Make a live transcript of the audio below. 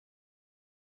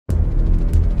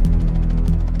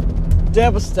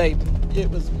devastating. It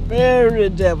was very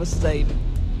devastating.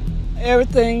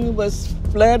 Everything was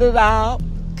flooded out,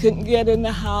 couldn't get in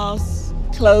the house,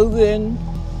 clothing,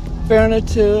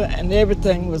 furniture, and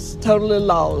everything was totally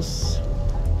lost.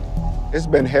 It's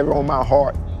been heavy on my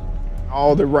heart,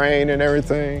 all the rain and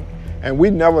everything, and we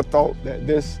never thought that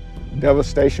this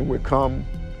devastation would come.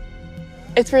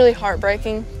 It's really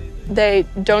heartbreaking. They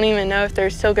don't even know if they're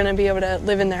still going to be able to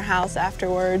live in their house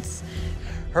afterwards.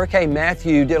 Hurricane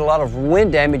Matthew did a lot of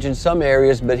wind damage in some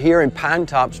areas, but here in Pine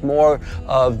Tops, more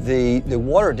of the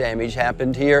water damage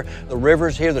happened here. The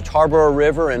rivers here, the Tarboro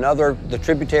River and the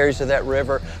tributaries of that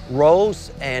river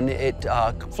rose, and it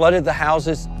flooded the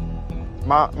houses.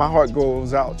 My heart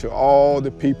goes out to all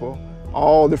the people,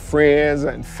 all the friends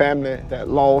and family that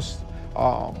lost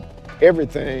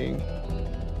everything.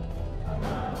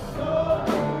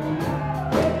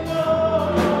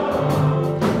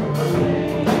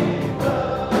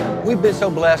 We've been so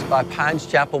blessed by Pines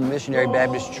Chapel Missionary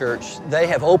Baptist Church. They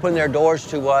have opened their doors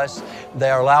to us. They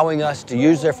are allowing us to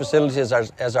use their facilities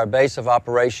as our base of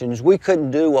operations. We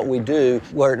couldn't do what we do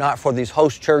were it not for these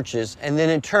host churches. And then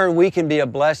in turn, we can be a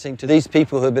blessing to these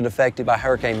people who have been affected by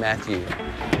Hurricane Matthew.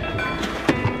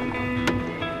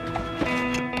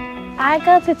 I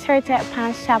go to church at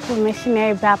Pines Chapel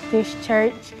Missionary Baptist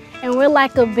Church, and we're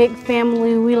like a big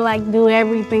family. We like do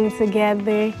everything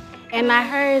together. And I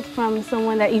heard from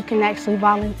someone that you can actually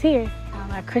volunteer.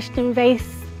 A Christian base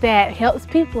that helps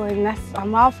people, and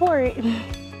I'm all for it.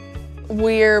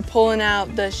 We're pulling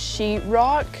out the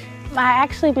sheetrock. I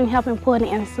actually been helping pull the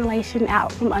insulation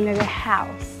out from under the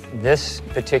house. This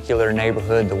particular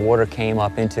neighborhood, the water came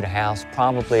up into the house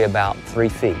probably about 3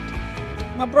 feet.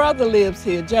 My brother lives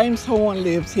here. James Horn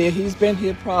lives here. He's been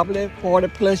here probably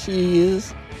 40+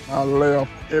 years. I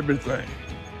left everything.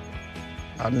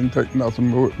 I didn't take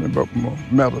nothing with me but my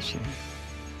medicine.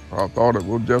 I thought it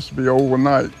would just be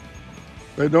overnight.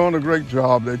 They're doing a great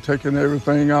job. They're taking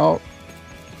everything out,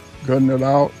 gutting it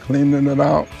out, cleaning it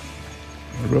out.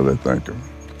 I really thank them.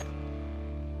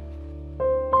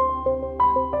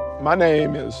 My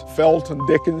name is Felton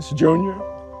Dickens, Jr.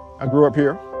 I grew up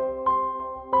here.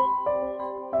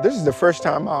 This is the first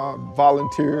time I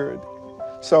volunteered,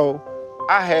 so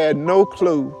I had no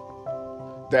clue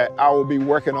that I would be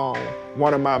working on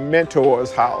one of my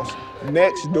mentors' house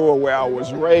next door where I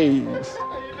was raised.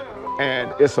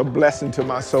 And it's a blessing to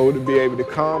my soul to be able to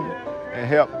come and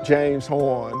help James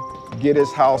Horn get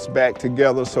his house back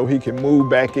together so he can move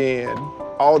back in.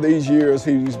 All these years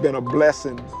he's been a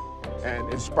blessing and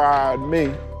inspired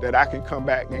me that I can come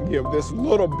back and give this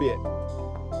little bit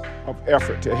of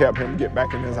effort to help him get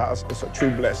back in his house. It's a true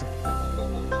blessing.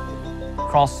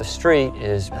 Across the street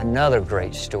is another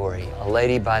great story. A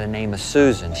lady by the name of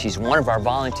Susan. She's one of our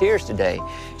volunteers today.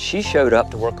 She showed up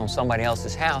to work on somebody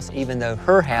else's house, even though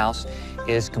her house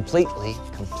is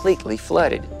completely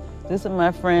flooded. This is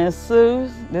my friend Sue.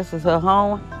 This is her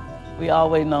home. We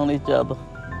always known each other.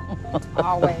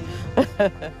 Always.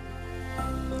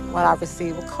 Well, I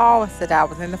received a call and said I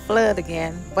was in the flood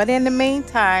again. But in the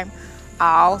meantime,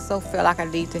 I also feel like I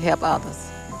need to help others.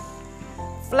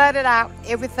 Flooded out,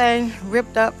 everything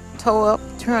ripped up, tore up,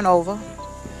 turned over.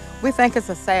 We think it's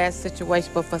a sad situation,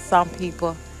 but for some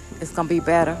people, it's gonna be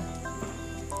better.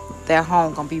 Their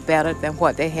home gonna be better than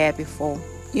what they had before.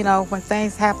 You know, when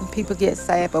things happen, people get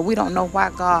sad, but we don't know why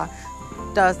God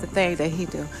does the thing that He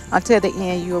do. Until the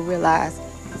end, you'll realize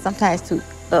sometimes to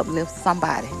uplift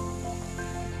somebody.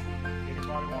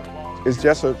 It's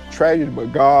just a tragedy,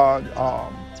 but God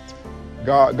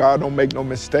don't make no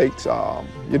mistakes.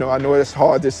 You know, I know it's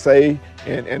hard to say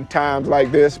in times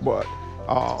like this, but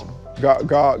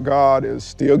God is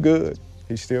still good.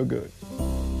 He's still good.